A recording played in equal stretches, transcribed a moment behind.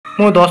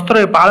मो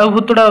दोस्तर पाळ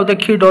भूतटा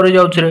देखी डरी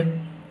जाऊछ रे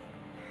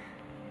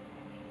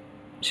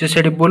से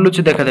सेठी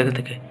बोलुची देखे देखे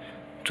देखे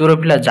चोर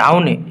पिला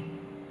जाऊनी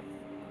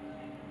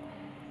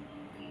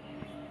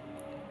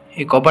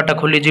ये कबाटा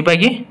खोली जीवा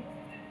कि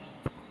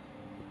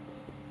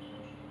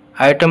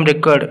आइटम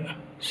रिकॉर्ड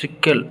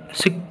सिक्केल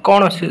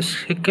कौन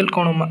सिक्केल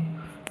कौन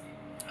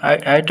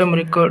आइटम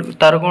रिकॉर्ड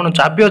तार कौन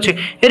चाबी अच्छे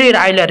अरे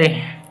आइला रे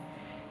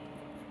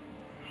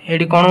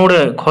ये कौन गोटे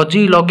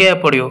खोजी लगे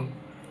पड़ो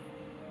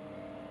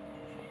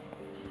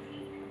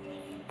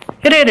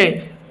अरे रे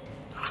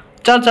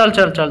चल चल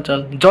चल चल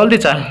चल जल्दी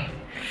चल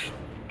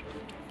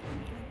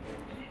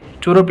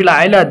चोर पिला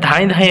आइला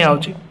धाई धाई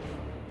आउची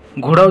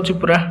घोड़ाऊची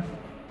पूरा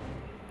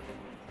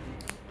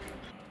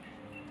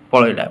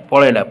पलैला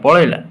पलैला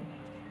पलैला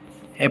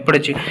एपड़े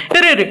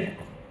अरे रे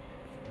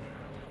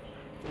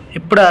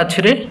एपड़ा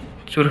अच्छे रे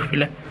चोर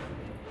पिला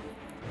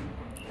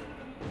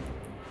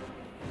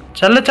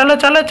चल चल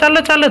चल चल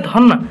चल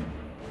धरना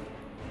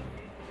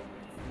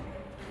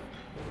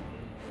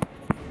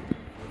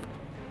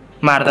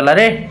मारदेला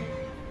रे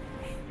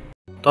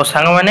तो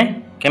सांग मैंने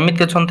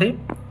केमिति अछंती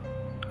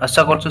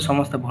आशा कर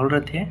समस्ते भल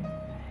थे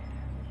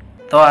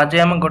तो आज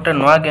आम गोटे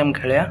नुआ गेम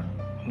खेलिया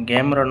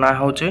गेम रो ना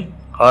होची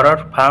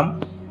हॉरर फार्म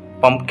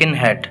पंपकिन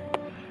हेड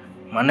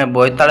माने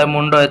बोईताले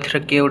मुंड एथरे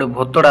किए गोटे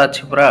भूतड़ा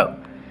अच्छी पूरा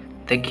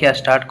देखिया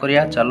स्टार्ट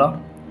करिया चलो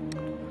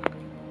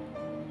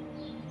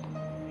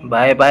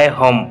बाय बाय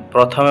होम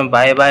प्रथमे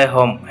बाय बाय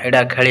होम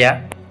एडा खेलिया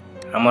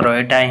हमर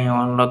एटा ही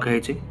अनलॉक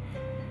हेची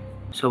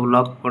सब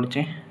लॉक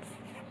पड़ची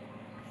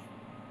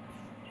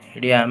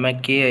एडी आमे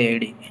किए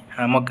एडी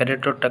आम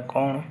कैरेक्टर टा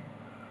कौन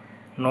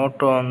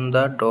नोट ऑन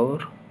द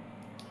डोर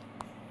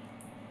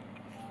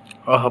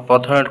ओह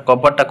प्रथम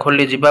कपटा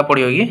खोली जीवा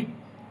पड़ो कि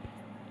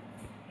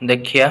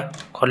देखिया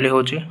खोली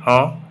होची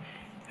हाँ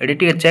एडी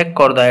टिके चेक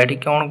करदा एडी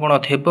कौन कौन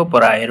थेबो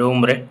परा ए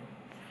रूम रे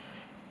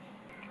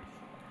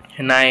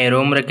नाई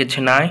रूम रे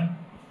किछि नाई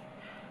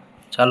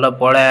चलो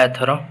पळे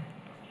एथरो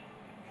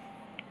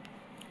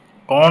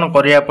कौन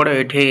करिया पड़ो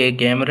एठी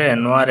गेम रे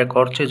नुआ रे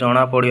करछि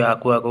जना पड़ियो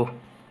आकु आकु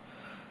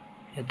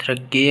एथरे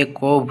किए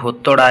को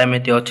भूतड़ा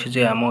एमिति अछि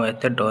जे हम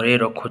एते डरे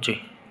रखुची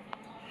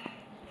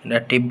एटा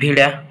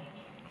टीवीडा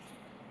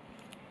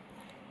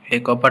ए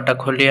कपाटा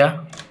खोलिया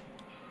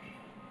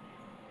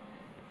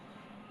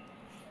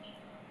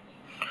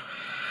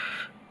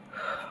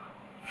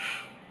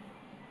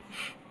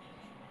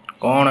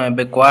कौन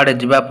एबे कुआडे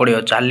जीवा पड़ियो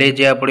चाली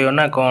जिया पड़ियो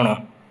ना कौन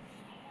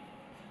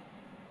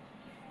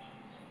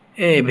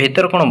ए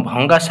भीतर कौन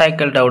भंगा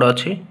साइकिल टा उड़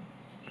अछि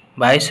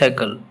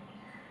बाइसाइकिल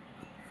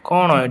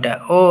कौन एटा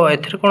ओ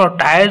एथरे कौन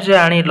टायर जे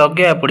आनी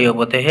लगे पड़ियो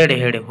बोते हेडे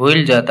हेडे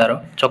व्हील जा तार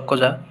चक्क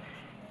जा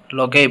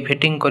लगे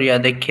फिटिंग करिया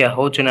देखिया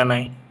होची ना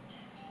नहीं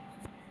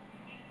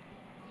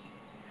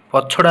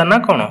पछड़ा ना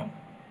कौन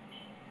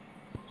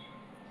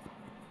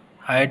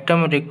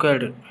आइटम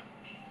रिक्वायर्ड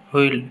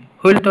व्हील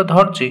व्हील तो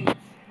धरची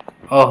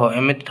ओहो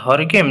एमिति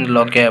धरिके एमिति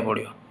लगे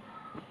पड़ियो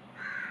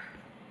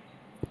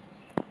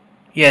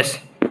यस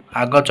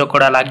आग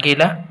चकड़ा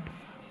लागिला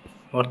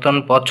बर्तमान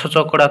पछ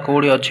चकड़ा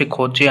कौड़ी अच्छी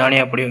खोजी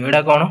आनिया पड़ो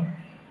एटा कौन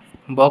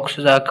बॉक्स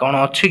जा कौन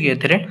अच्छी कि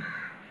एथिरे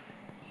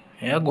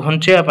या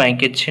घुंचिया पाई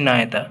किछि ना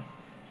एता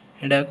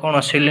एटा कौन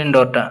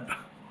सिलिंडर टा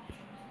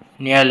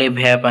निया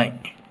लिभेया पाई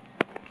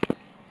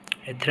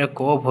एथिरे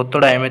को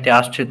भूतड़ा एमिति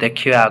आछी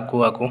देखिया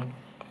आगु आगु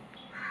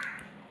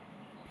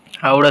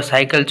आ गोटे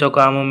साइकेल चक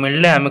आम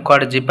मिलले आम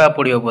कुआडे जीवा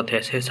पड़ियो बोधे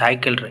से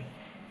साइकेल रे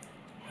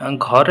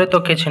घरे तो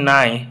किछि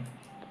नाई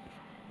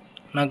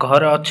ना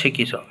घरे अच्छी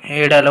किस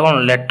एटा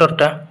कौन लेटर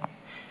टा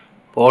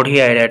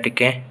पढ़िया एटा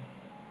टिके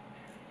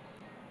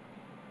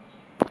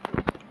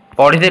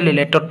पढ़ीदेली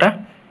लेटर टा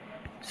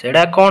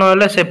सेटा कौन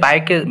हेले से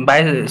बाइक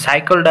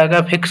साइकेल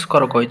टा फिक्स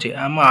कर कही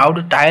आम आउट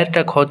टायर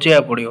टा खोजिया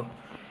पड़ियो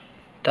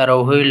तार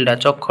व्हील टा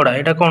चकड़ा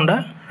एटा कौन टा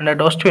एटा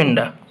डस्टबिन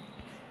टा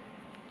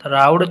तार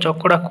आउट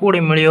चकड़ा कोड़ी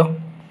मिलियो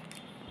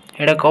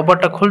एटा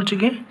कबाटा खोलची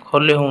कि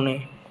खोली होनी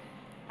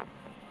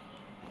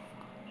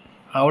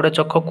आउट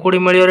चक कोड़ी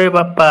मिलियो रे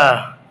बापा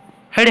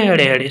हेड़े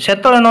हेड़े हेड़े से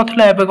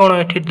नथिला एबे कौन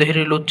एठी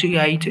धीरे लुचि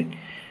आइचे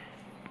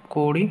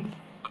कोड़ी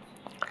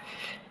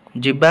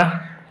जीवा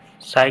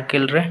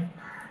साइकिल रे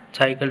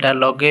साइकिल टा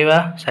लगेवा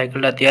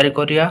साइकिल टा तैयारी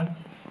करिया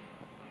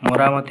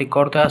मरामती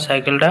करता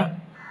साइकिल टा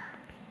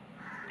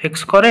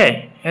फिक्स करे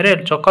अरे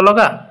चक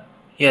लगा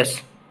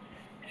यस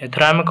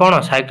एथरा हम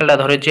कौन साइकिल टा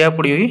धरे जिया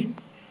पड़ियो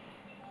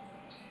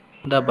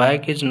the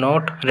bike is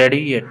not ready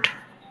yet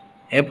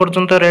a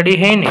पर्यंत रेडी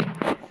हेनी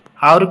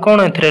आउर कौन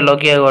एथरे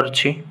लगिया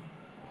करछि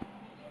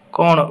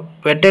कौन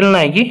पेडल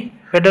ना कि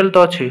पेडल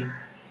तो अच्छी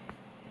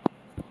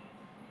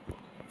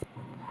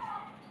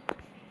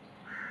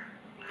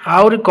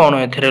आउरी कौन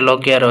एथरे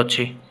लगियार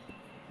अच्छी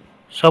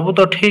सब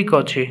तो ठीक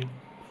अच्छी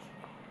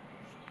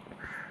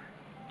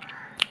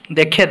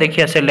देखिया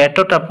देखिया से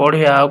लेटर टा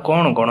पढ़िया आ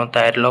कौन कौन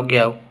तार लगे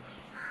आ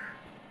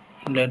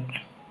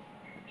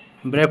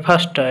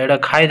ब्रेकफास्ट एटा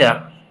खाईदा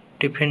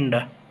टिफिन डा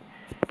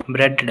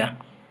ब्रेड डा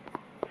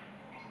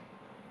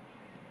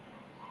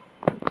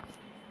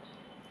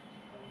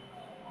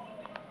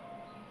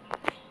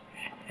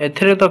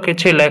एथरे तो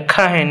किछि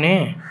लेखा हैनी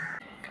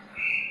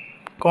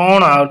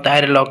कौन आ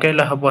तार लगे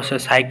हम से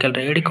साइकिल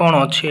रे एडी कौन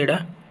अच्छी एडा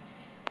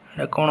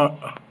एडा कौन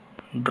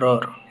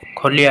ड्रॉर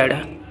खोलिया एडा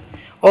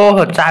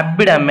ओहो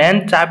चाबिड़ा मेन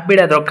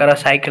चाबिड़ा दरकार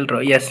साइकिल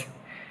रो यस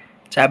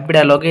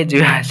चाबिड़ा लगे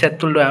जीवा से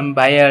आम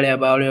बाया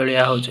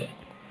बाउलिया होचे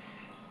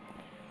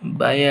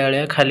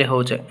बाया खाली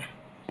होचे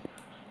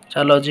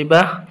चलो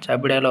जीवा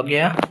चाबिड़ा लगे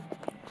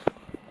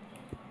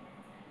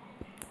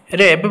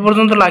अरे एबे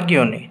पर्यंत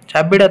लागियोनी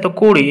चाबिड़ा तो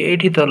कोड़ी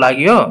एठी तो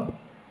लागियो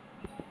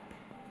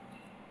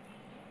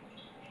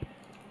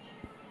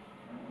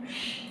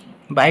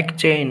बाइक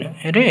चेन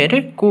अरे अरे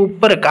को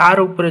ऊपर कार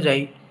ऊपर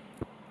जाई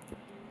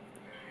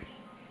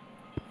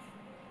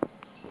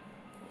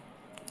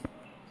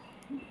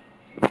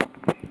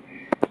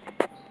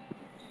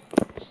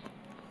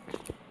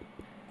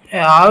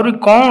आउरी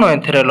कौन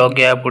एथरे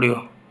लगे पड़ियो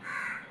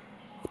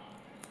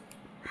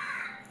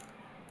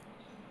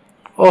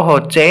ओहो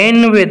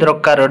चेन भी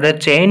दरकार रे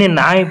चेन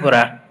नाई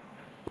पूरा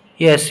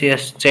यस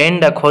यस चेन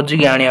टा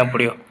खोजिक आनिया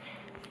पड़ियो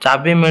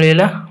चाबी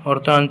मिलला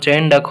बर्तमान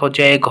चेन टा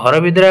खोजिया ए घर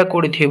भीतर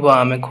कोड़ी थी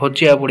आम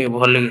खोजिया पड़ियो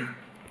भल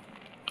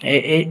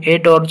ए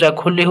डोर जा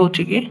खोली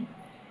होची कि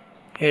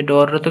ए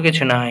डोर रे तो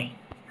किछ नाही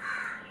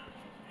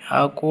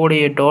आ कोड़ी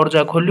ए डोर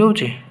जा खोली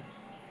होची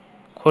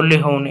खोली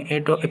होनी ए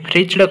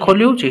फ्रिज टा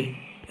खोली होची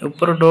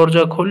ऊपर डोर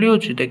जा खोली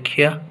होची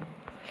देखिया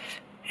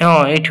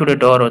हाँ एठी गोटे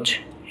डोर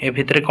अछि ए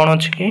भितर कौन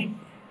अछि कि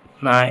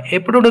ना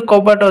एपटे गोटे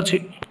कबाट अछि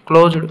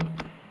क्लोज्ड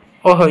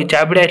ओहो ये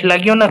चाबिड़ा एठी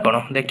लागियो ना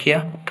कौन देखिया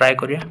ट्राई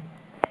करिया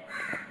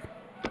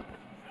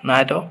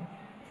ना तो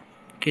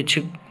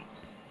किछि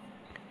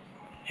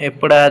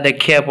एपड़ा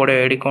देखिया पड़े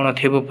एडी कौन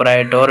थिबो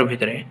प्राय डोर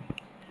भितरे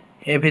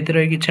ए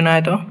भितरे किछि ना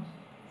तो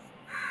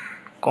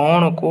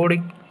कौन कोड़ी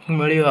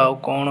मिलियो आ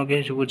कौन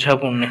के बुझा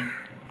पड़ने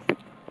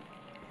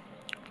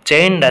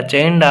चेन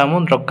डा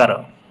आम दरकार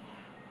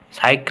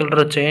साइकिल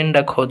रो चेन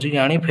डा खोजी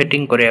आनी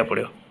फिटिंग करिया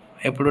पड़ियो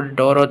एपटे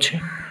डोर अछि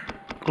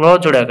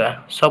क्लोज उड़ागा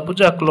सब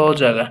जा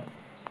क्लोज आगा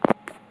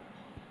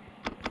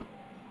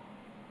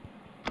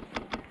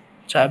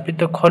चाबी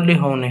तो खोली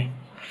होनी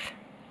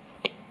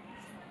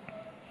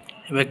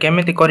एबे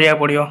केमिति करिया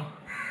पड़ियो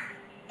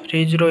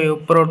फ्रिज रो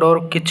ऊपर डोर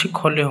किछि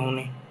खोली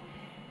होनी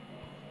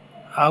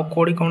आउ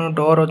कोड़ी कौन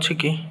डोर अछि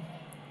कि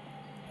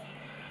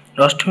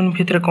डस्टबिन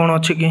भितर कौन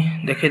अछि कि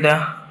देखिदा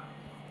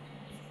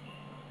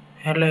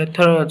हेले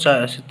एथर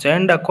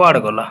चेन टा कुआड़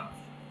गला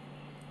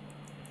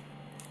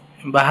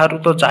बाहर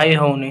तो जाई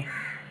होनी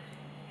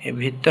ए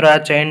भितर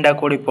चेन टा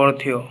कोड़ी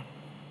पड़थियो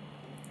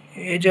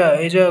ए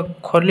जा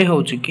खोली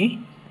होची कि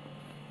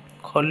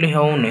खोली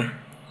होनी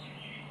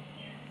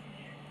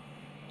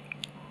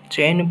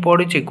चेन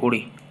पड़ी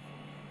कोड़ी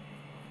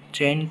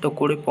चेन तो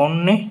कोड़ी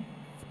पड़नी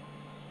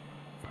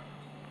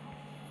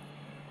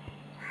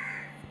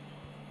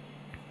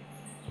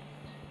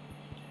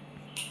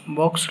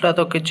बॉक्स टा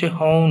तो किछि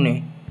होनी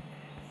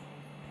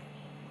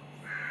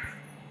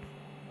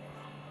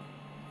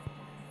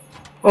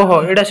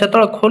ओहो एडा से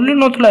खोली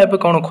नथला एबे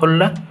कौन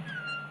खोलला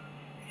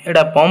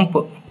एडा पंप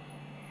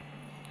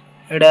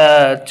एडा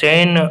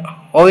चेन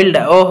ऑयल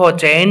डा ओहो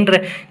चेन रे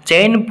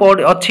चेन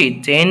पड़ अछि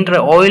चेन रे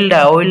ऑयल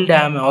डा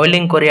हम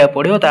ऑयलिंग करिया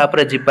पड़ियो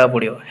तापर जिपा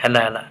पड़ियो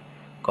हला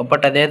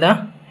कपटा दे दा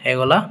हे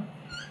गला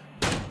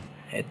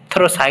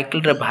एथरो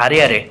साइकिल रे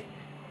भारिया रे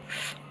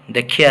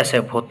देखिया से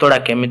भूतडा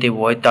केमिति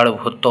बोइताळ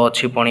भूत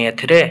अछि पणी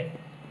एथिरे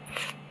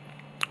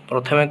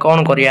प्रथमे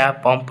कौन करिया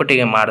पंप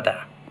टिके मारदा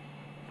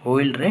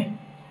व्हील रे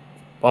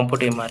पंप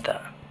टिके मारदा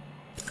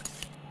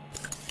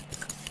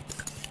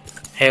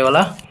हे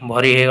गला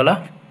भरी हे गला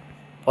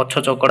पछ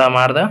चकड़ा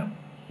मारदा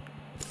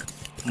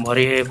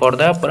भरी हे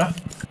करदा पूरा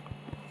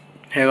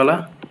हे गला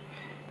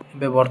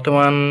बे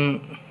वर्तमान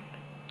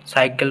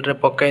साइकिल रे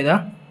पकाइदा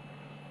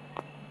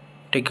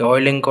टिके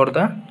ऑयलिंग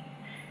करदा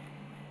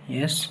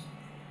यस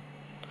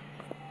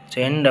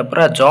चेन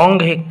पूरा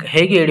जंग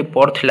हेगी एडी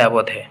पड़थिला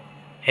बोधे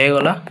हे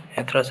गला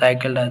एथरो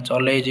साइकिल टा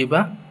चले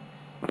जीवा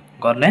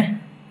गले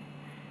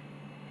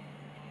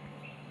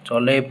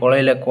चले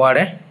पळैले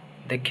कुआडे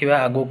देखिबा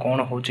आगु कोन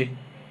होची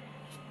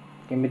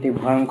केमिति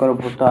भयंकर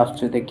भूत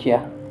आछे देखिया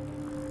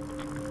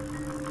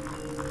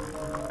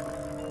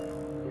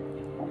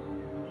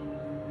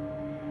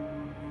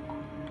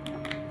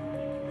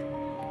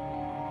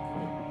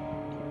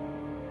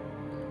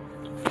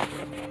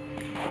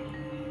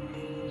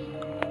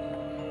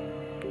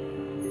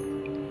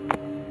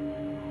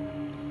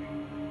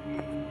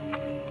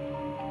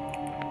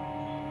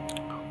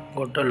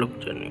गोटे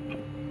लुचनी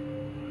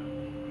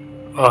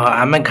ओह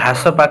आमे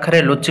घास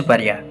पाखरे लुचि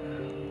पारिया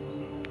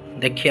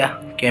देखिया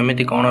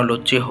केमिति कौन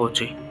लुचि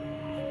होची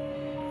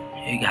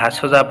ए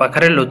घास जा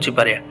पाखरे लुचि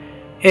पारिया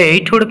ए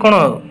एठी गोटे कौन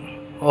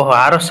ओह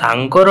आर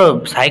सांगर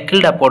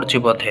साइकिल टा पड़ची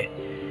बोधे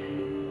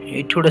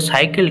एठी गोटे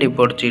साइकिल टी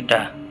पड़ची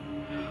टा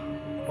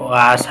ओ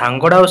आ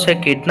सांगड़ा से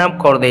किडनैप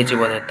कर देछि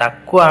बोधे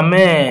ताकू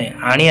आमे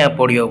आनिया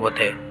पड़ियो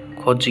बोधे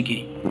खोजी की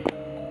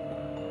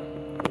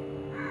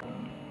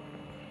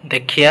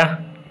देखिया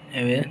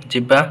एबे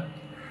जिबा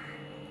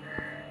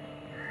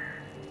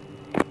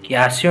कि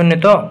आसियोनी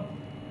तो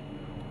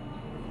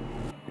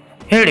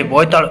हेडी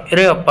बोइताल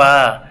रे अपा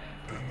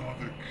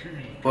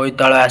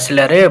ବୋଇତାଳ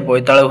ଆସିଲା ରେ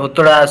ବୋଇତାଳ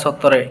ଭୂତଟା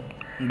ସତରେ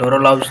ଡର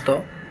ଲାଗୁଛି ତ।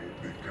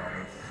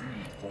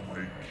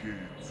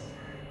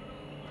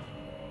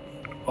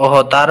 ଓହୋ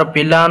ତାର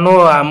ପିଲାମାନଙ୍କୁ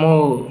ଆମକୁ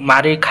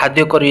ମାରି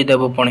ଖାଦ୍ୟ କରିକି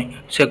ଦେବ ପୁଣି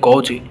ସେ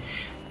କହୁଛି।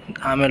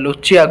 ଆମେ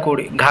ଲୁଚିଆ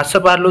କୋଉଠି ଘାସ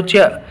ପାହାର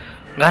ଲୁଚିଆ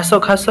ଘାସ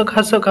ଘାସ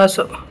ଘାସ ଘାସ।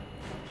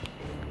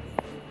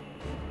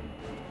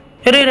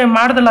 ଏରେରେ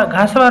ମାରିଦେଲା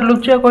ଘାସ ପାହାର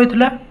ଲୁଚିଆ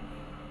କହିଥିଲା।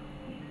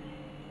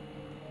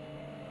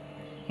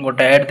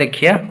 ଗୋଟେ ଆଡ୍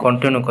ଦେଖିଆ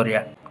କଣ୍ଟିନ୍ୟୁ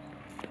କରିବା।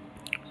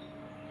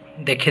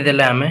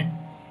 ଦେଖିଦେଲେ ଆମେ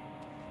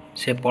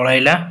ସେ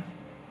ପଳେଇଲା।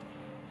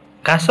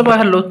 ଘାସ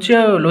ପାଖରେ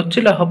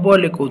ଲୁଚିଲେ ହବ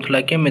ବୋଲି କହୁଥିଲା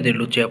କେମିତି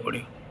ଲୁଚିଆ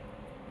ପଡିବ।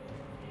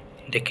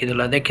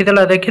 ଦେଖିଦେଲା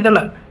ଦେଖିଦେଲା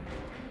ଦେଖିଦେଲା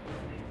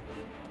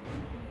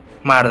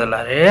ମାରିଦେଲା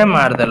ରେ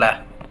ମାରିଦେଲା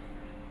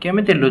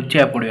କେମିତି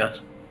ଲୁଚିଆ ପଡିବ।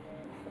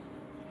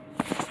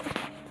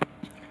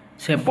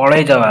 ସେ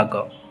ପଳେଇ ଯାଉ ଆଗ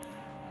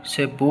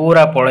ସେ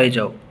ପୁରା ପଳେଇ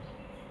ଯାଉ।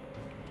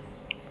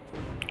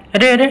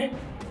 ଆରେ ଆରେ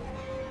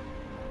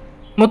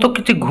ମୁଁ ତ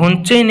କିଛି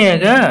ଘୁଞ୍ଚେଇନି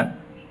ଆଜ୍ଞା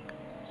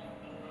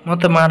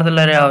ମତେ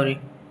ମାରିଦେଲାରେ ଆହୁରି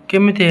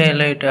କେମିତି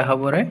ହେଲେ ଏଇଟା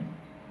ହବରେ।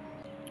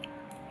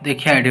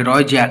 ଦେଖିଆ ଏଠି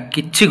ରହିଯିବା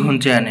କିଛି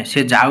ଘୁଞ୍ଚେଇବାନି ସେ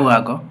ଯାଉ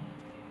ଆଗ।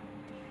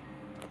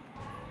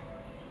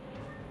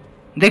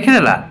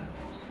 ଦେଖିଦେଲା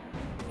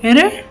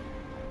ଏରେ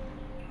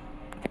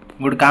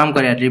ଗୋଟେ କାମ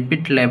କରିବା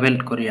ରିପିଟ୍ ଲେଭେଲ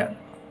କରିବା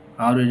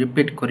ଆହୁରି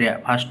ରିପିଟ୍ କରିବା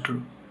ଫାଷ୍ଟରୁ।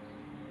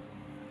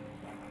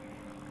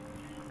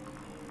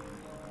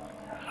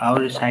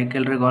 ଆହୁରି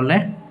ସାଇକେଲରେ ଗଲେ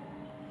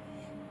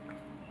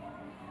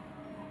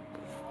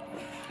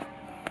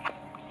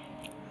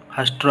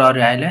ଫାଷ୍ଟରୁ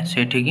ଆହୁରି ଆଇଲେ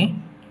ସେଇଠିକି।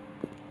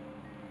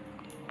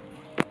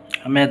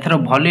 ଆମେ ଏଥର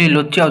ଭଲି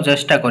ଲୁଚିବାକୁ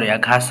ଚେଷ୍ଟା କରିବା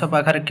ଘାସ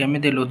ପାଖରେ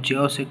କେମିତି ଲୁଚିବ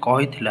ସେ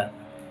କହିଥିଲା।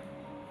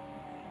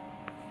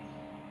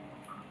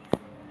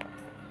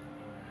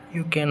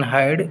 You can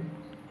hide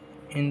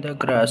in the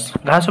grass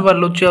ଘାସ ପାଖରେ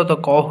ଲୁଚିବାକୁ ତ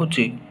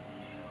କହୁଛି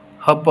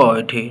ହବ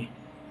ଏଠି।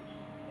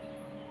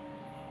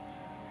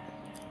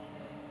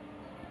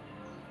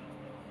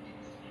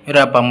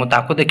 ଏରା ବାପା ମୁଁ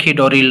ତାକୁ ଦେଖି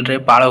ଡରିଲିରେ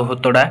ପାଳ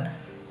ଭୂତଟା।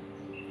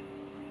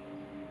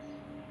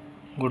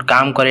 ଗୋଟେ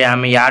କାମ କରିବା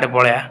ଆମେ ୟାର୍ଡ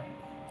ପଳେଇବା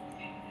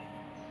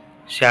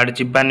ସିଆଡେ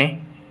ଯିବାନି।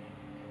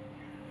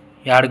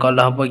 ୟାର୍ଡ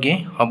ଗଲେ ହବ କି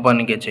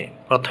ହବନି କିଛି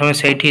ପ୍ରଥମେ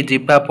ସେଇଠି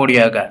ଯିବା ପଡିବ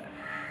ଆଗା।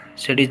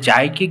 ସେଠି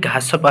ଯାଇକି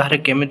ଘାସ ପାଖରେ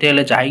କେମିତି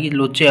ହେଲେ ଯାଇକି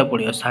ଲୁଚିବାକୁ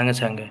ପଡିବ ସାଙ୍ଗେ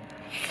ସାଙ୍ଗେ।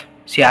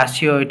 ସିଏ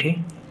ଆସିବ ଏଇଠି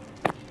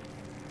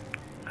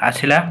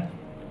ଆସିଲା।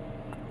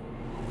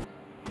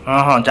 ହଁ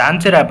ହଁ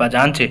ଜାଣିଛି ରାପା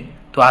ଜାଣିଛି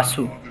ତୁ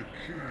ଆସୁ।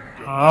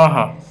 ହଁ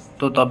ହଁ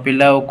ତୁ ତ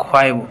ପିଲାକୁ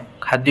ଖୁଆଇବୁ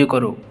ଖାଦ୍ୟ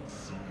କରୁ।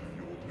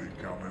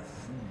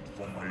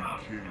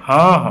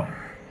 ହଁ ହଁ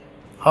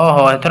ହଁ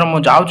ହଁ ଏଥର ମୁଁ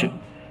ଯାଉଛି।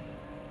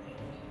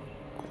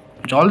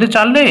 ଜଲ୍ଦି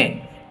ଚାଲରେ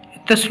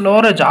ଏତେ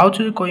ସ୍ଲୋରେ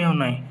ଯାଉଛୁ କହିବାକୁ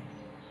ନାହିଁ।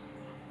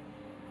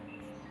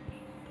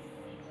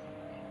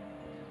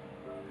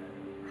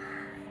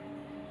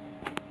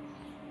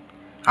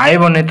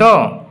 ଆଇବନି ତ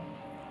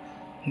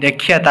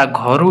ଦେଖିଆ ତା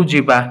ଘରୁ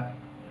ଯିବା।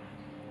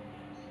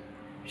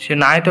 ସେ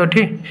ନାଇଁ ତ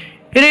ଏଠି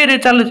ଏରେ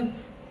ଚାଲ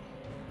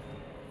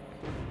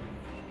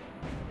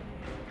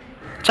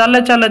ଚାଲେ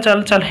ଚାଲେ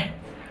ଚାଲେ ଚାଲେ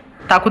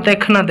ତାକୁ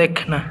ଦେଖନା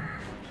ଦେଖନା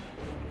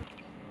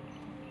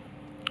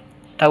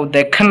ତାକୁ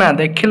ଦେଖନା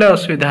ଦେଖିଲେ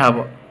ଅସୁବିଧା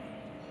ହବ।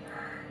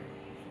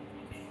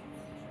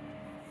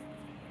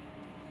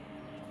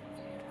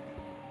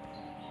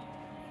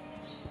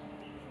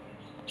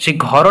 ସେ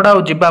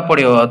ଘରଟାକୁ ଯିବା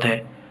ପଡିବ ବୋଧେ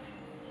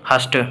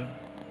ଫାଷ୍ଟ।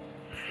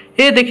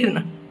 ଏ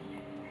ଦେଖିନା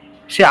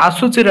ସେ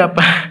ଆସୁଛି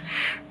ରାପା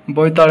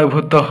ବୋଇତାଳୁ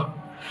ଭୂତ।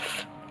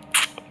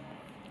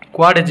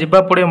 କୁଆଡେ ଯିବା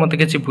ପଡିବ ମତେ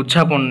କିଛି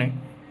ବୁଝା ପଡୁନି।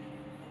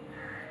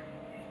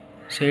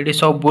 ସେଇଠି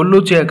ସବୁ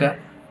ବୁଲୁଛି ଏକା।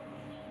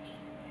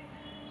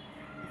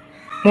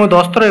 ମୁଁ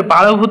ଦସ୍ତରେ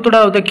ପାଳ ଭୂତଟା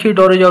ଦେଖିକି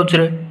ଡରି ଯାଉଛି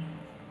ରେ।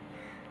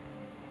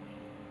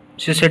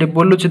 ସେ ସେଠି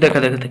ବୁଲୁଛି ଦେଖେ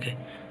ଦେଖେ ଦେଖେ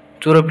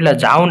ଚୋର ପିଲା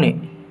ଯାଉନି।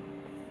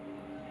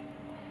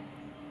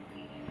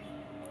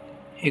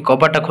 ଏ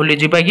କବାଟା ଖୋଲି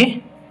ଯିବା କି?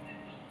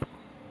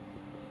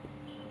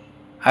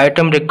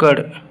 ଆଇଟମ ରେକର୍ଡ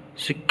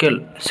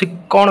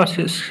କଣ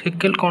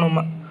ସିକେଲ କଣ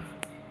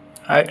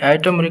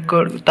ଆଇଟମ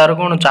ରେକର୍ଡ ତାର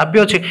କଣ ଚାବି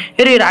ଅଛି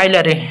ଏରେ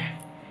ଆଇଲାରେ।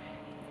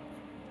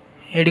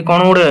 ଏଇଠି କଣ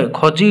ଗୋଟେ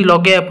ଖୋଜି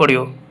ଲଗେଇବାକୁ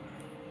ପଡିବ।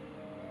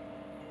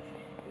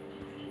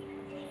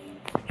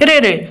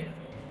 ଏରେ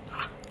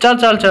ଚାଲ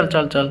ଚାଲ ଚାଲ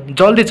ଚାଲ ଚାଲ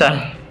ଜଲ୍ଦି ଚାଲ।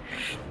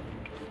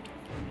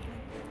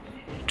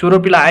 ଚୋର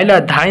ପିଲା ଆଇଲା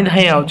ଧାଇଁ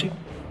ଧାଇଁ ଆଉଛି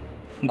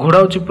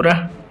ଘୋଡାଉଛି ପୁରା।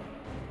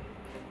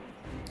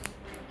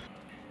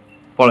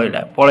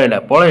 ପଳେଇଲା ପଳେଇଲା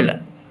ପଳେଇଲା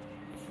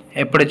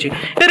ଏପଟେ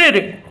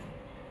ଏରେ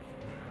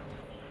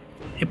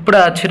ଏପଟେ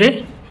ଅଛିରେ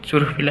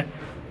ଚୋର ପିଲା।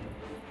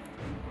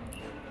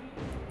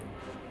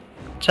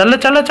 ଚାଲେ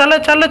ଚାଲେ ଚାଲେ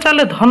ଚାଲେ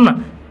ଚାଲେ ଧରନା।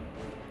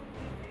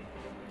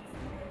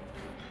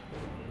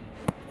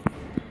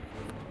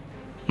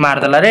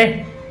 ମାରିଦେଲା ରେ।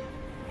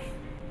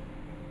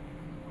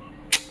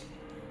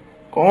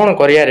 କଣ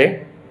କରିବାରେ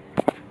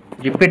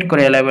ରିପିଟ୍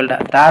କରିବା ଲେଭେଲଟା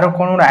ତାର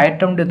କଣ ଗୋଟେ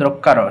ଆଇଟମ ଟେ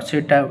ଦରକାର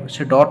ସେଇଟା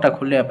ସେ ଡୋରଟା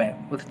ଖୋଲିବା ପାଇଁ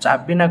ବୋଧେ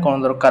ଚାବି ନା କଣ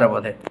ଦରକାର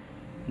ବୋଧେ।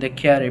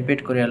 ଦେଖିବା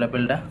ରିପିଟ୍ କରିବା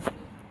ଲେଭେଲଟା।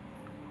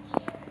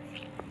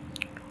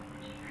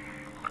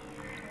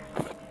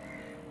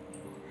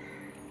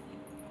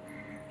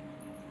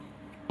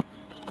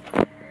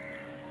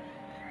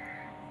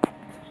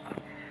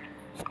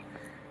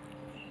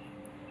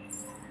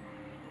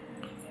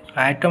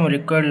 आइटम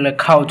रिक्वायर्ड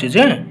लिखा हो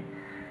जे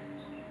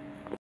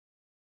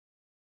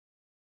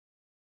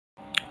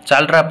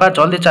चल रापा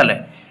जल्दी चले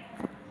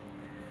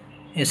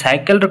ये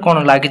साइकेल रे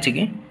कौन लगी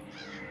कि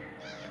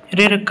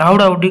रे रे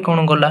काउडा उडी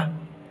कौन गला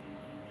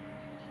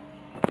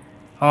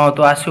हाँ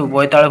तू आसू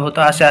बोईताले भूत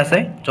आसे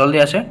आसे जल्दी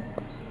आसे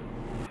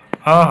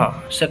हाँ हाँ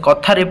से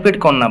कथा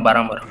रिपीट करना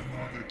बारंबार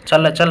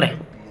चले चले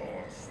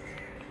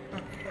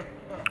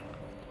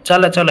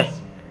चले चले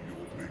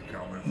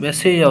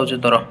बेसी जाऊँ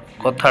तोर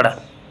कथाटा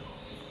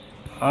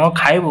हाँ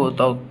खाइबू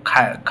तो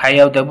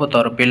खाइबा देबू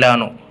तोर पिला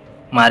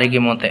मारिकी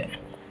मत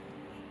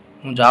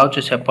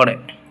जाऊँ सेपटे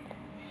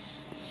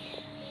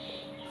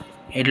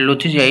ये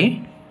लुचि जाई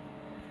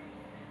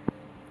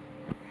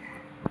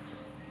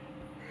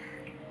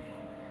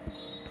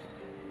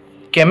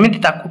केमिति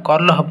ताकू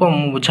कल हम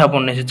मु बुझा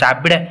पड़े से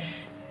चाबिड़ा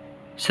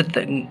से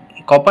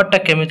कपाटा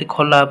केमिति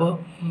खोला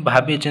हम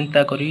भाभी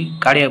चिंता करी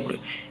काढ़िया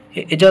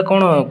पड़े एजा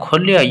कौन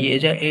खोलिया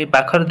ये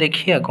पाखर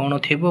देखिया कौन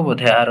थी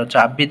बोधे यार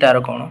चाबी तार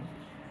कौन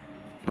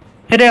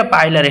अरे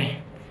पाइला रे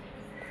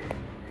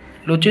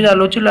लुचिजा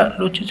लुचिला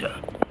लुचिजा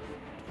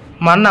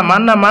मानना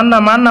मानना मानना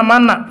मानना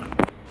मानना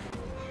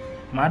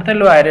मारते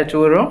लो आए रे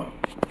चोर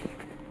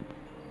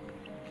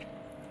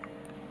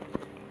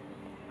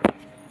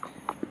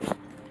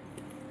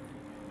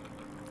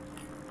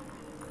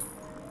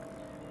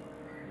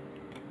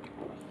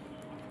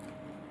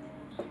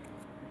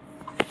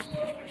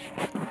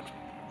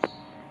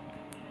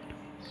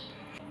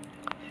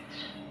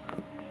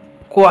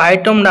को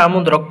आइटम ना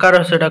आम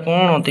दरकार से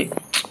कौन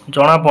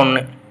जना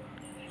पड़ने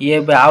ये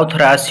आउ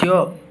थे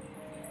आसो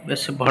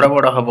बेस बड़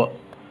बड़ हम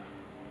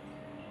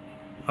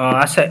हाँ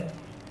आसे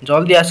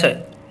जल्दी आसे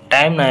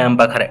टाइम ना आम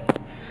पाखे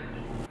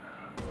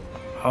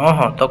हाँ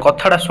हाँ तो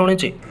कथाटा शुणी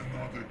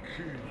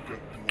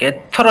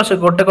केथर से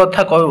गोटे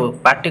कथा कह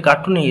पार्टी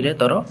काटुनी रे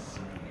तोर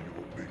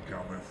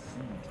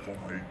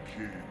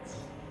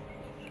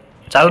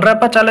चल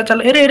रहा चले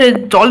चले अरे अरे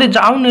जल्दी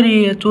जाऊनी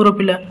रे चोर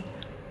पिला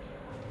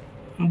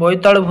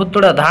बोईताल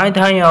भूतड़ा धाई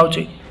धाई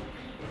आउची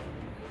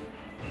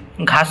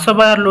घास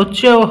बाहर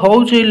लुचि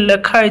होउची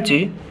लेखाई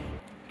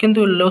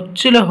किंतु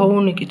लुचिले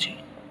होउनी किछि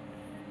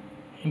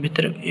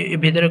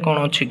भितरे कौन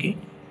अच्छी कि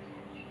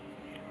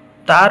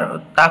तार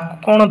ताकू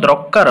कौन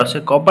दरकार से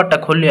कबाटा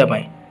खोलिया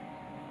पाई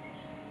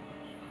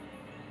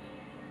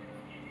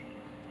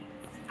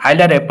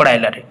आइला रे एपड़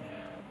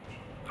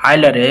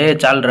आइला रे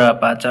चल रे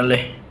अपा चल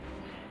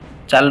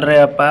रे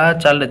अपा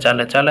चले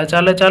चले चले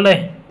चले चले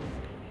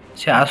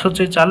से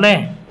आसुचे चले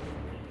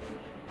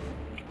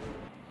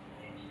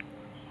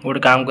गोटे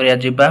काम करिया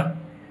जीवा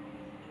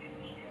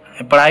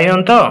एपड़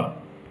आइन तो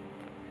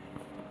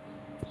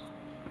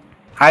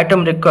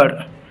आइटम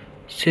रिकॉर्ड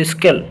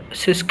सिस्केल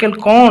सिस्केल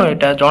कौन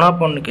एटा जना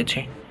पड़नी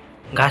किछि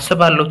घास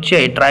बा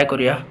लुचिया ट्राए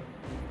करिया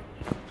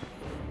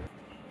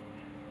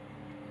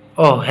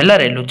ओ हेला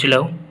रे लुचि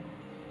लाउ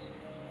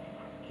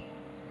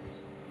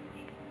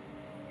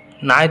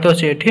नाई तो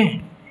से एठी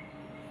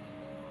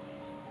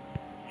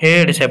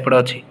हेड सेपड़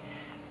अच्छी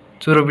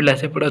चोर पिला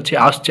सेपड़ अच्छी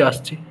आसची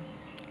आसची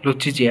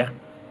लुचि जिया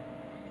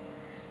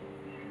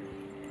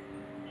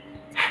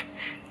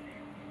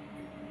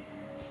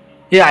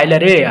ये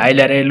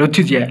आइला रे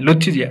लुचि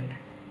जिया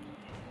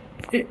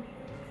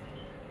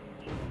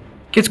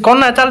किस कौन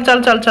ना चल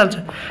चल चल चल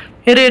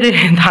चल अरे रे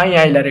धाई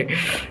आइला रे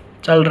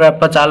चल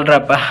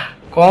रापा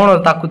कौन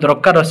ताकू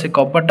दरकार से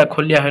कबाटा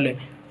खोलिया हेले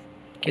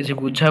किसी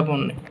बुझा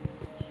पड़ने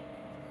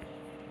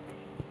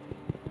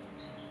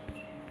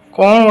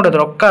कौन गोटे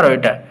दरकार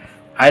एटा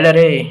आइला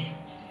रे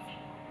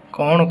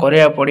कौन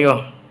करिया पड़ियो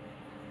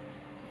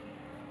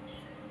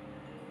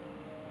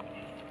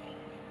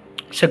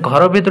से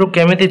घर भीतर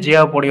केमिति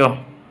जिया पड़ियो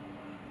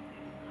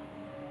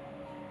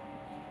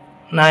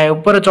ना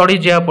ऊपर चढ़ी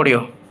जिया पड़ियो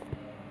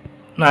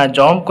ना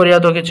जंप करिया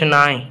तो किछि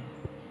नाई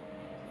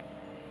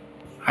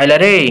आइला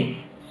रे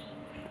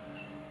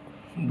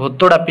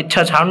भूतड़ा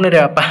पिछा छाड़ने रे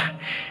आपा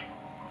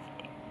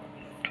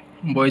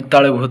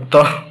बोईताले भूत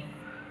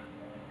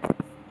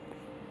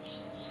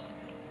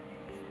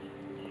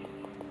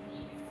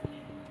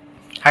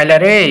आइला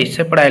रे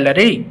सेपड़ आइला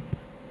रे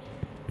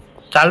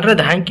चल रे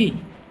धांकी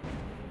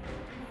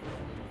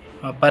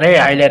परे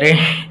आइला रे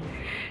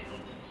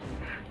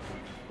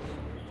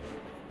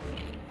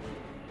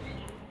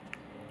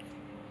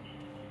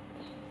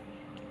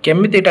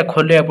केमिति एटा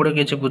खोलिया पड़े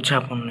किसी बुझा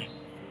पड़ने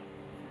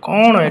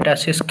कौन एटा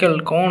सिस्केल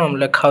कौन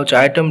लिखा हो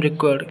आइटम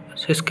रिक्वायर्ड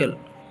सिस्केल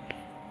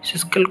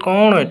सिस्केल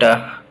कौन एटा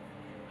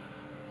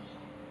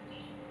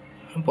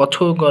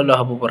पछू गल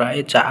हम परा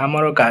ये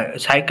आमर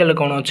साइकेल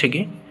कौन अच्छे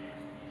कि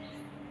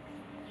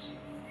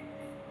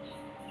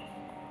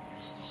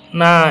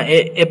ना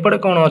एपटे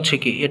कौन अच्छे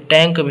कि ये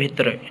टैंक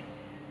भितर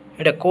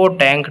एटा को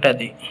टैंकटा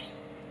दे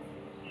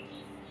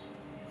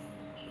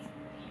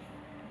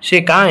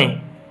सी काई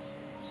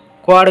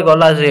कुआड़े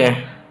गला से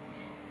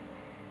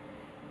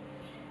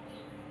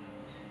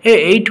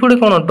एठी गोटे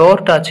कौन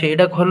डोरटा अच्छे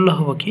यहाँ खोल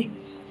हम कि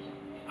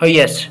हाँ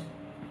यस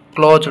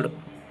क्लोज्ड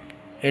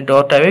ये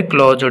डोरटा भी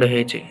क्लोज्ड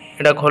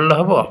है खोल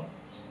हम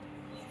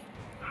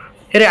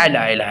अरे आइला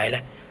आइला आइला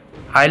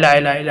आइला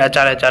आइला आइला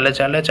चले चले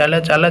चले चले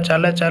चले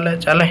चले चले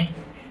चले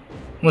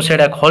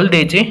मुझे खोल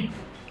देची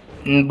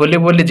बुली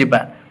बुली जीवा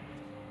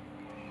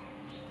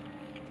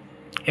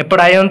एपट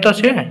आयन तो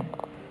सी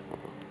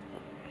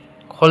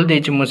खोल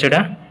देची मुझे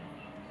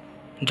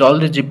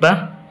जल्दी जीवा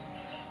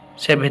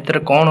से भितर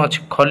कौन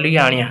अच्छी खोलिक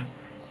आनिया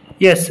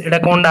यस एटा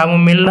कौन आम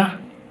मिलला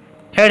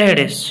हेड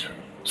हेड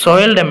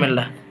सोयल डे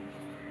मिलला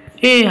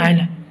ए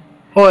आइला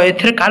ओ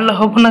एथरे काल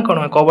हब ना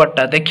कौन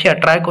कबाटा देखिया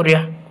ट्राई करिया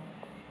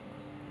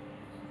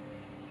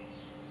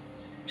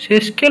से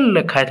स्केल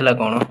लिखा था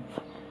कौन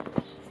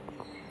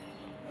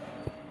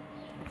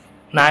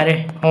ना रे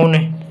होने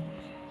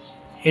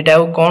एटा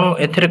कौन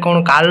एथरे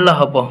कौन काल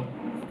हब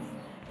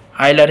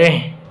आइला रे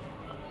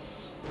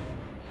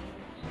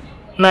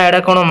ना एटा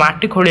कौन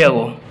माटी खोलिया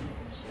गो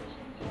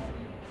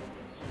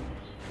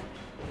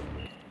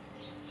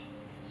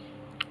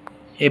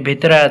ए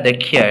भितर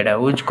देखिया एटा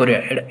यूज करिया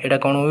एटा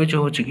कौन यूज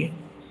हो कि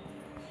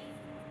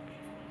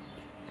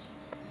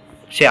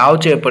से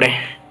आउचे एपड़े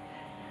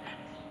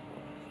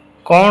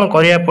कौन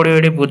करिया पड़ियो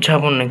एटी बुझा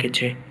पड़ने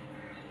किछि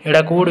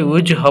एटा कोडी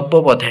यूज हब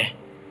बोधे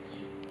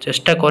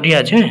चेष्टा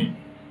करिया जे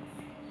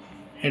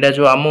एटा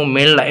जो आमु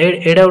मिलला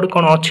एटा उडी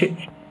कोन अछि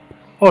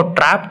ओ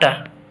ट्रैपटा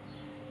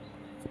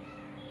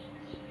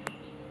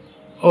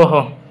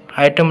ओहो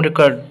आइटम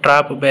रिकॉर्ड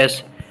ट्रैप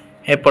बेस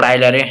एपड़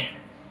आइला रे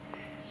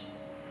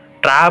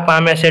ट्रैप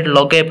आमे सेट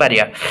लगे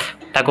पारिया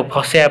ताको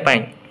फसेया पाई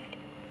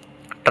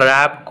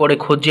ट्रैप कोडे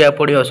खोजिया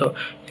पड़ियो सो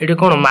एटी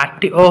कोन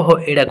माटी ओहो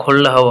एटा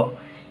खोलला हबो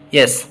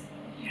यस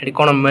एटी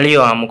कोन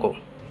मिलियो हमको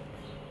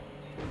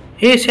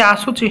ए से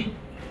आसुची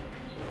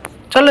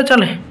चले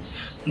चले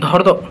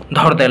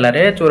धर देला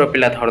रे चोर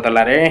पिला धर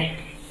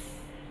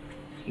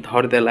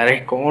देला रे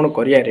कौन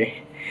करिया रे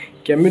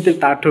केमिति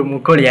ताठु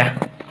मुकलिया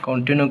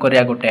कंटिन्यू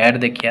करिया गोटे ऐड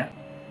देखिया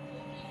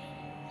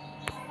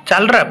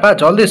चल रा पा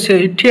जल्दी से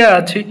इठिया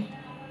अछि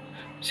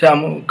से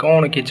हम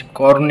कौन किछ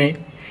करनी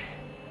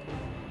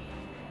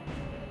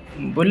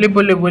बुली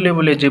बुली बुली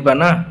बुली जीवा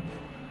ना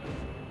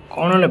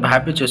कौन ले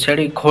भाबिछु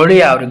सेडी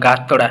खोलिया और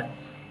गातडा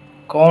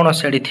कौन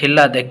सेडी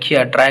थिला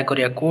देखिया ट्राई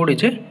करिया कोडी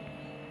जे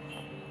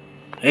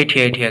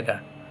एठी का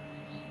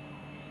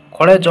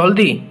खोले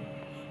जल्दी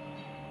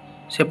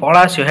से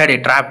पलासी हेडी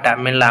ट्रैपटा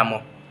मिलला आमो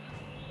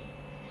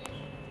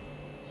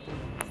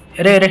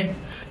रे रे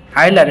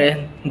आइला रे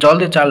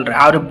जल्दी चल रे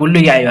आउरी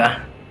बुली आइबा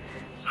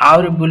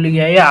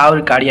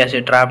आउरी काढ़िया से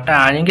ट्रैपटा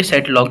आनी कि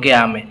सेट लगे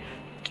आमे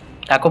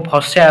ताको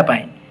फसेया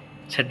पाई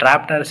से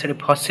ट्रैपटा से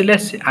फसिले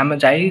आमे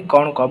जाई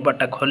कौन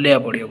कबाटा खोलिया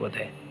पड़ियो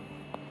बोधे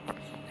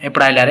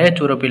एपड़ा आइला रे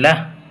चोर पिला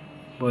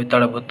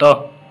बोईतल भूत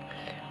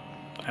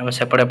आमे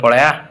सेपड़े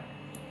पळाया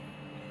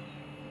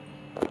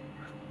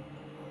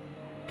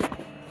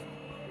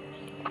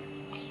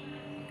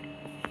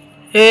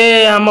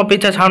ए आम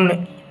पीछा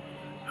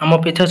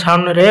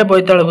छाड़ने रे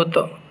बोईतल भूत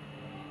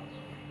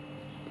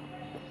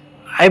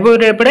आइबो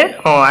रे एपड़े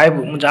हाँ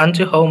आइबो मु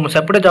जानछि हो मु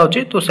सेपड़े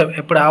जाउछि तू से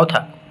एपड़े आउ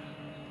था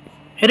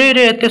रे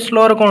रे एते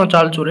स्लो रे कोन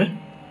चालछु रे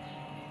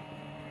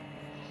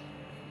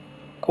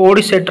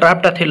कोडी से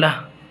ट्रैपटा थिला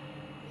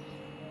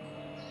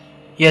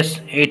यस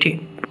एठी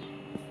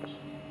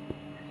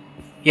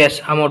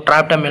यस हम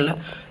ट्रैपटा मिलला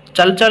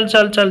चल चल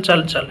चल चल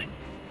चल चल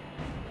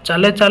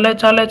चले चले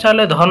चले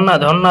चले धरना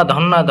धरना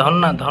धरना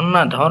धरना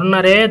धरना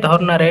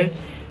धरना रे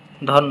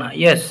धरना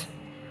यस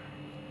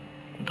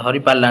धरी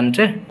पारलान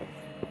जे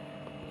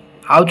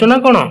आउछु ना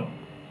कोन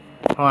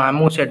हाँ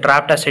आमु से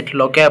ट्रैपटा सेठ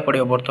लगे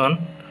पड़ियो बर्तमान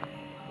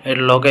ए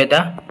लगेदा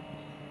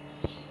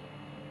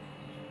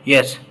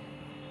यस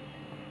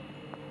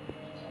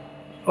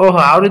ओहो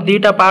आउरी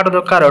दीटा पार्ट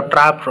दरकार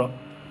ट्रैप रो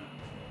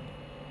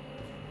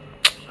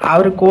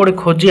आउरी कोडी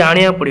खोजी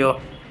आनिया पड़ियो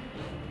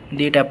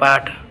दीटा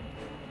पार्ट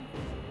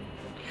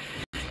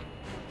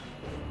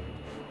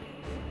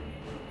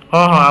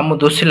हाँ हाँ आम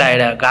दोषिला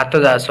एडा गात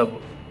जा सब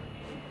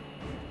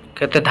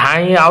केते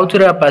धाई आउछ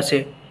रे पासे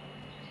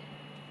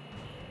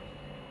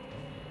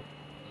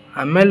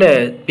आमेले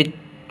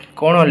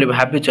कौन होली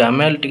भाबिछ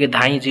आमेले टिके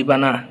धाई जीवा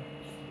ना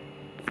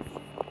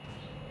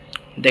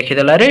देखि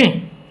देला रे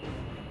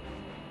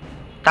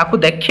ताकू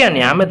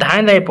देखियानी आमे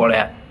धाई धाई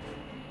पळया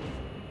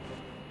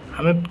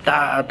आमे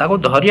ताकू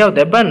धरिया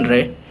देबान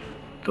रे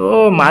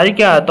तो मारी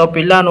क्या तो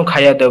पिला नु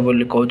खाया दे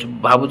बोली कहूछ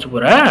भाबुछ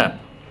पुरा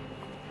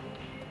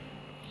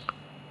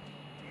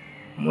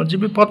मुझे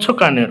भी पछ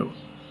कानेरु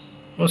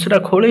मुझे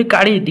खोली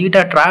काढ़ी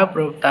दीटा ट्रैप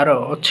तार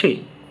अच्छी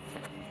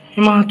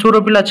हिमा चोर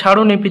पिला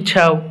छाड़ुनी पिछे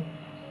आउ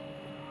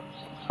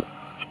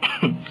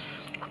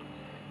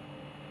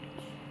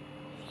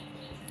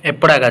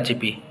एपड़ा का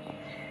चिपी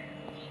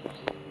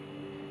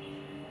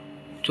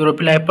चोर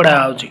पिला एपड़ा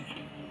आउची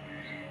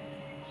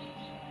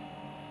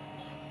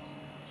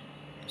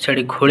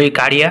सेठी खोली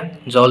काढ़िया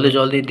जल्दी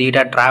जल्दी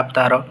दीटा ट्रैप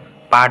तार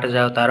पार्ट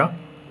जाओ तार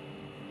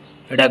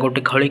एटा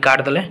गोटे खोली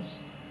काट देले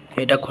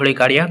एटा खोली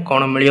काढ़िया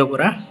कौन मिलियो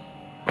पूरा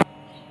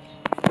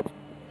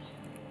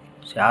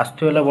से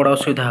आस्तु हेला बड़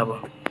असुविधा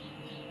हम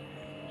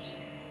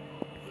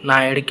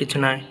ना एडी किछ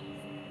ना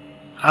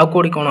आउ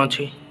कोडी कौन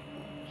अच्छी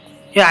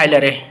ये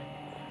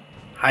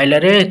आइला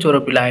रे चोर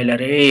पिला आइला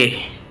रे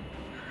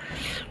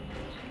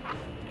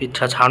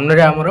इच्छा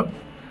छानुरे आमर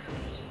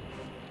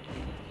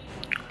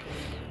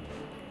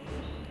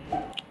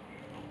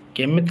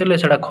केमिति हेले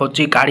सेटा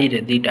खोजी काढ़ी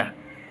रे दीटा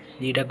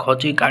दीटा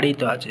खोजी काढ़ी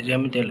तो आज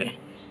जेमिति हेले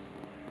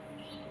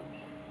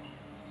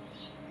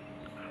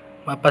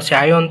बापा से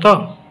आयन तो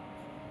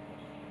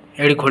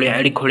एड़ी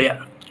खोलिया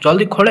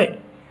जल्दी खोले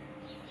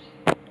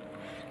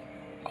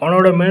कौन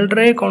गोटे मिल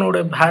रे कौन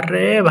गोटे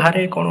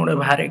भारे कौन गोटे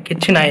भारे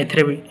किछि ना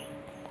एथरे भी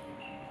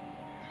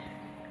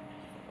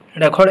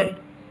एड़ा खोले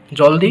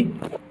जल्दी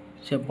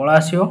से पळा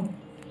आसियो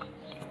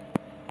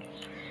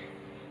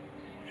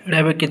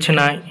एड़ा भी किछि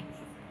ना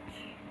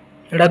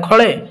एड़ा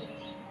खोले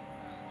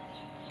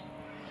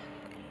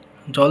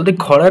जल्दी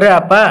खोले रे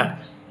आपा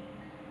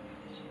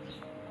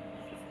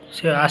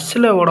से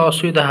आसिले बड़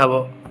असुविधा हबो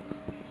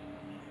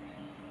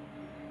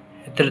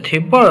एथरे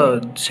थिबो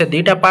से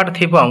दीटा पार्ट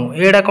थिबो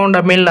एड़ा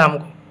कोनटा मिलला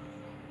हमको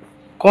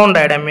कौन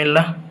एड़ा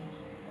मिलला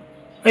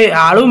ए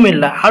आलू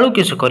मिलला आलू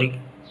किस करी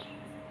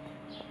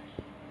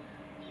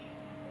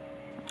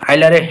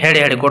आइला रे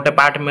हेडे हेडे गोटे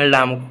पार्ट मिलला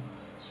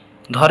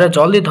हमको धरे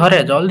जल्दी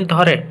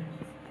धरे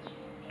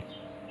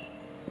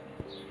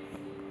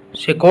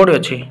से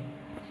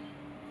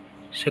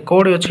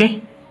कोड़ी अच्छी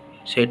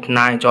से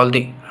ना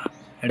जल्दी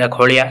एटा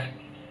खोलिया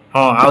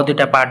हाँ आउ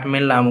दीटा पार्ट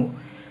मिलला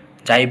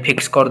हमको जाई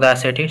फिक्स करदा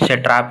सेठी से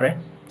ट्रैप रे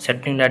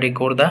सेटिंग डाटी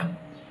करदा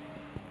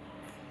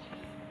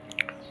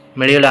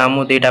मिलला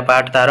हमू दीटा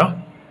पार्ट तारो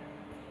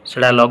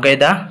सेटा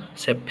लगेदा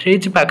से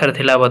फ्रिज पाखर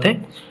थिला बोधे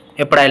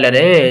एपड़ाइला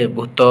रे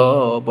भूत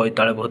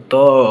बैताले भूत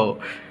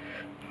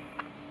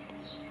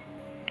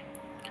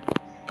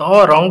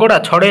तो रंगड़ा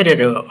छड़े रे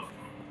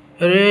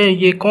अरे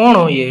ये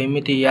कौन ये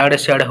एमती इे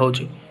सियाड़े हो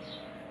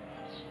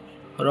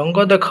रंग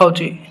देखाऊँ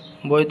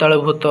बैताले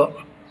भूत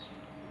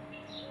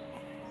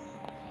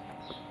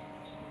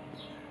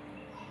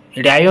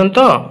ये आयन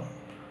तो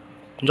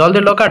जल्दी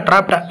लगा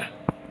ट्रापटा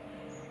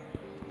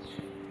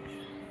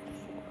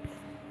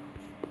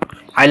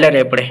आइला रे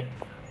एपड़े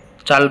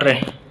चल रे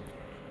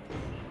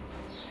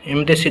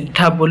एमती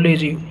सीधा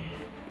बुली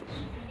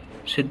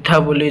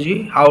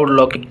आउट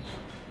लगी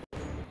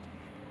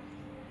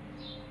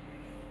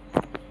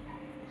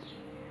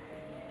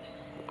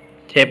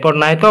सेपट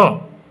नाई तो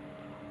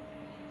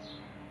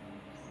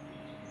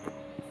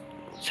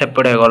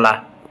सेपटे गला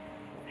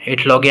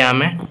एट लगे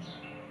आमे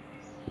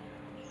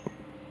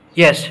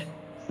यस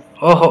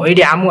ओहो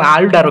ये आम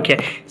आलुटा रखिए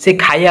से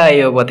खाया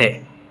आयो बोधे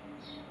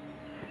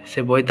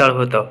से बोईताल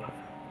भूत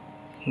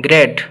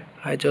ग्रेट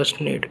आई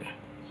जस्ट नीड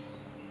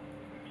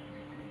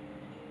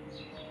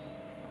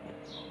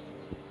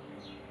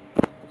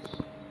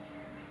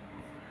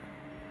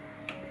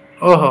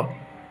ओहो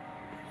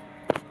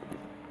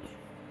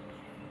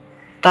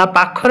ता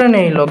पाखरे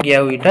नहीं लगिया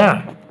इटा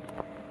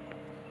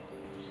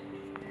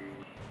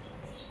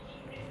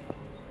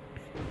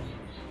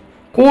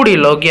कोड़ी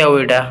लगिया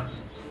इटा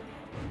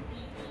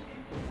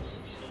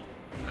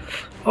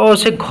ओ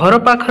से घर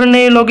पाखरे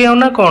नहीं लगिया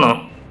ना कौन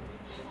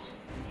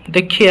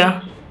देखिया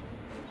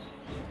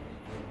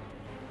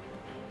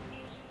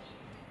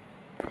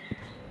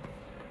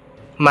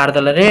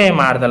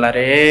मारदेला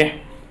रे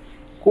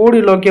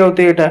कोड़ी लगिया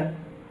इटा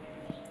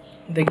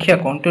देखिया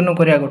कंटिन्यू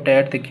करिया गोटे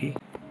एड देखी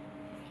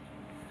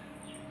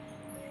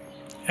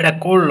एटा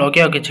कोड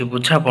लगे किसी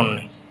बुझा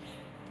पड़नी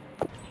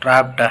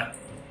ट्रापटा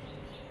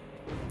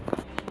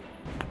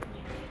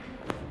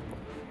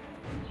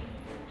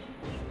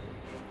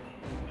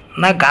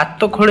ना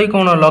गात खोली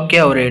कौन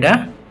लगे एटा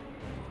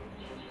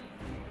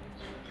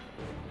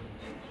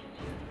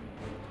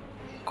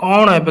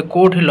कौन एबे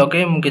कोठी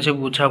लगे मुझे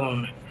बुझा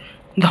पड़नी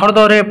धर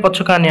धरे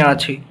पछकानिया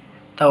अच्छी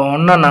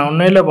अना ना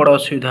अनैले बड़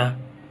असुविधा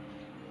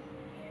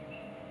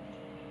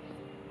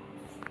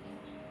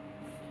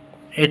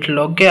ये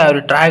लगे आ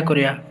ट्राए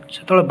करिया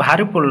से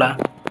भारी पड़ला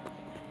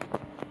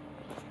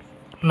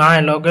ना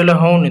लगेले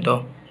होनी तो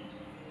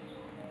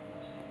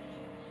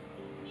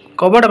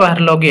कबड़ बाहर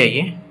लगे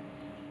ये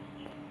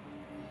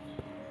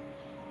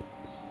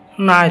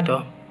ना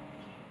तो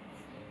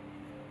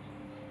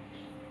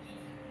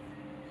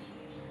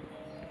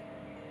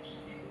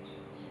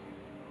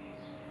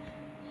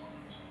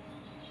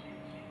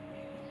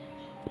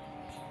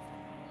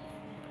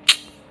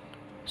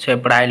से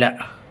पढ़ाइला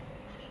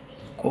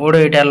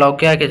कोड़े इटा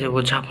लगे किसी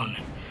बुझा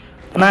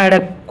पड़नी ना एटा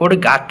कोड़ी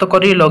गात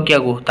कर लगे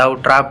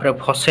ट्राप रे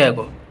फसे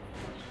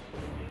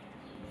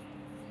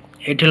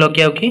ये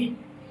लगे कि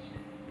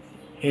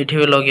ये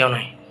भी लगे ना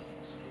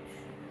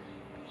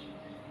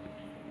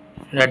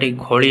ये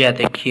घोलिया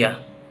देखिया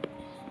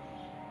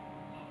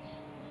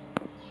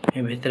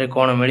ये भितर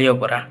कौन मिल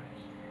परा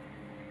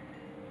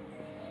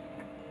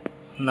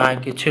ना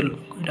कि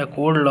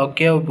कोड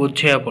लगे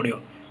बुझे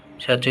पड़ो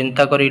से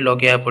चिंता कर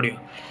लगे पड़ो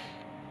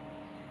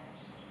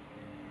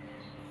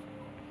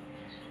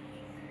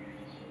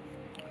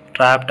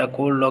ट्रापटा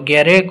कोड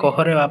लगे रे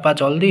कहरे बापा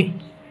जल्दी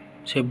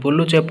से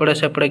बुलुचे एपटे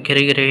सेपटे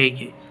घेरी घेरी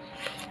हो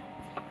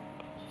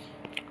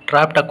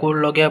ट्रापटा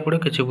कोड लगे पड़ो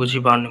किसी बुझी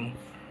पानी मु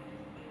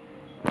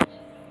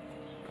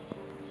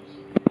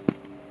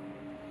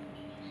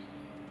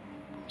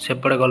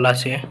सेपटे गला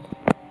सी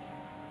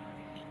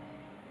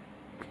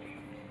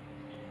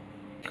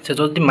से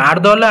जदि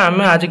मारदेला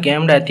आम आज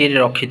गेम्टा ये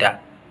रखीता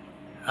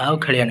आउ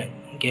खेलिया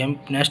गेम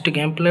नेक्स्ट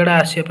गेम प्लेटा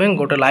आसपा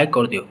गोटे लाइक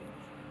कर दियो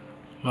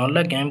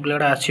ना गेम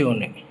प्लेटा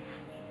आसोनी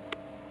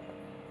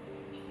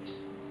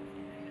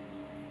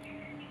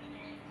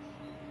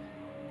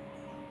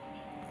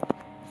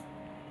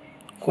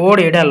कोड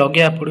एटा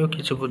लगे पड़ो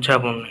किसी बुझा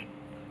पड़ना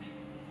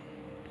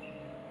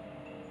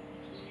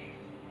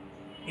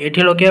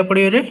ये लगे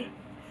पड़ो रे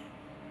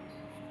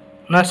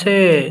ना से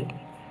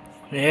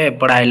ए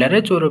पढ़ाइला रे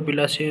चोर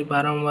पिला सी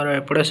बारंबार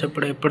एपटे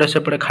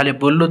सेपटे खाली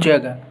बुलुची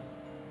आगा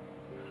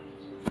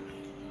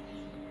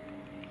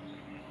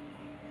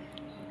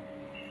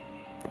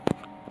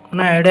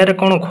ना एडे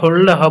कौन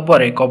खोलले हम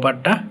रे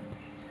कबाटा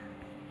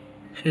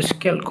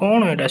सिस्केल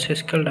कौन एटा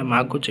सिस्केलटा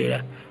मागुच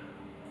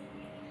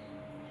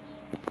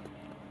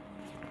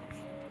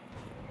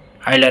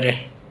आइला रे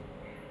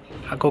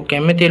आपको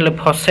केमिति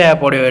फसैया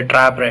पड़ो ए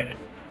ट्राप रे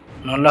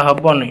ना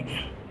हेनी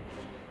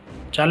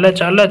चल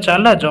चल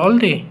चल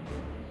जल्दी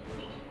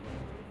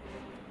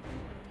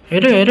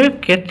एरे एरे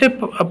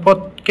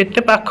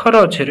केते पाखर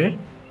अच्छे रे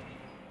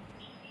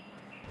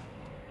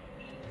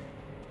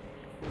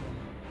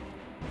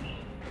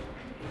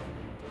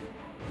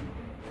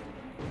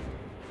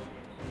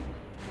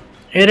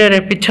एरे रे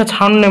पीछा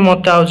छानने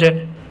मत आउजे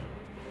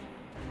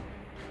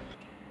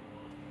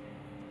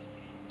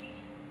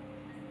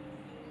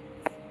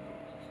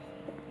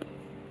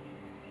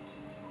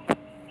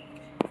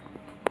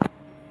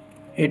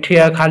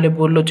एठिया खाली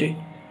बुलुची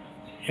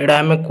एडा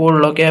आमे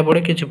कोड लगे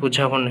पड़े किसी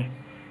बुझा पड़े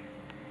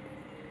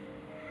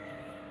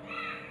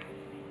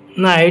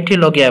ना ये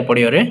लगे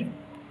पड़ो रे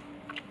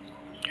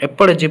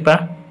एपटे जीपा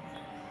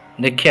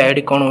देखिया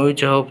ये कौन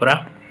हो परा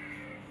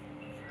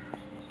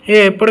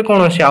एपटे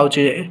कौन से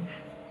आउचे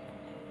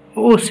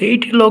ओ से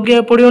लगे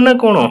पड़ो ना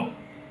कौन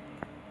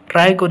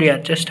ट्राए करिया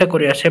चेष्टा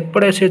करिया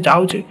सेपटे से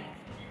जाऊे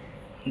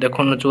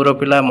देखो चोर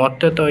पिला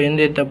मत तो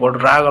एमती बड़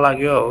राग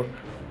लगे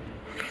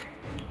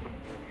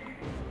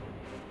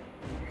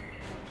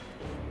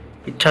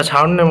इच्छा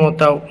छाड़ने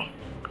मत आउ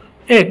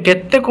ए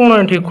केते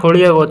कौन ये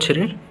खोलिया अच्छे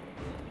रे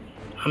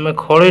हमें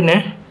खोलने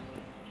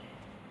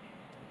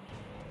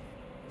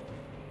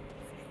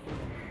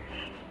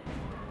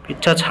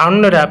पिछा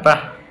छाड़ने रे आपा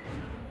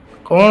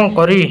कौन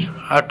करी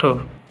आठ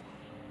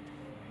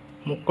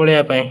मुकुलिया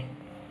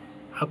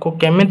आपको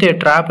केमिति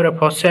ट्राप रे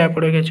फसैया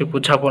पड़े किसी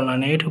बुझा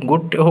पड़ना ये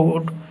गोटे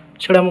हो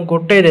से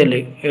गोटे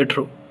देली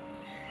एठू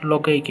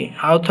लगे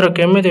आउ थे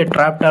केमिति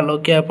ट्रापटा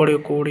लगे पड़ो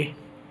कौड़ी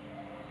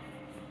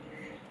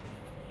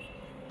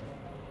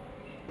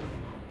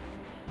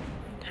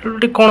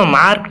कौन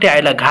मार्क टे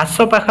आइला घास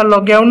पाखा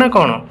लगे ना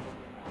कौन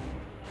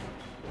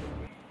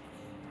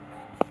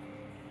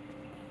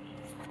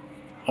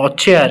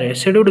अच्छे यारे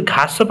से गोटे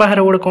घास पाखे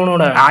गोटे कौन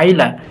गोटे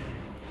आइला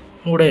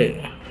गोटे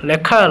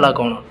लेखाला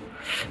कौन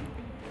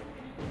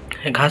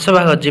घास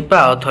पाख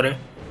जीपा थे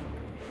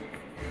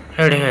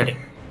हेड़े हेड़े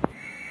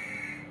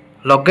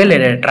लगेले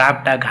रे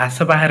ट्रापटा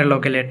घास पाखे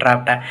लगेले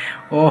ट्रापटा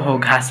ओहो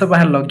घास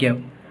पाखे लगे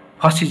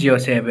फसीज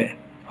से एवं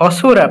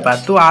फसुरापा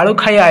तू आलू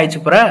खाई आईच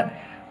परा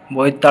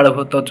बोईताल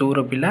भूत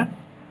चोर पिला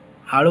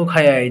आलू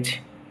खाई आई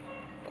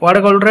कुआड़े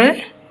गल रे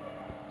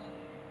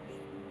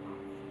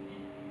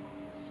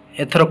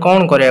एथर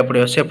कौन करिया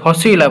पड़ो से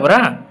फसीला परा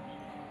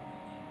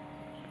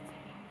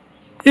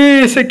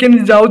ए से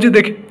केमती जाऊँ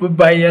देख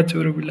बाइया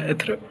चोर पिला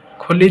एथर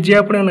खोली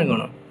जा पड़ो ना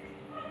कौन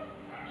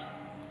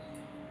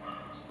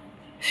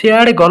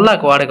सियाड़े गला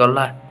कुआड़े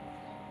गला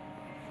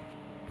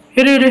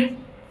एरे रे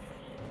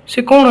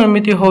से कौन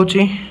एमती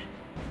होची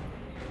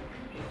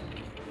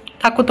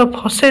ताको तो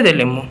फसे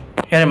देली मु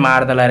यार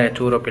मारदेला रे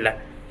चोर पिला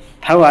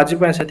थाउ आज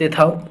से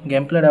थाउ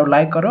गेम प्ले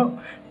लाइक करो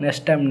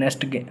next time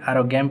next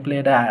R game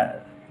play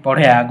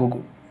बढ़े आगु को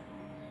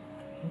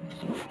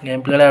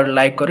गेम प्ले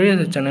लाइक कर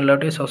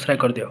चैनल सब्सक्राइब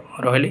कर दियो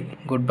रही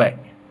गुड बाय।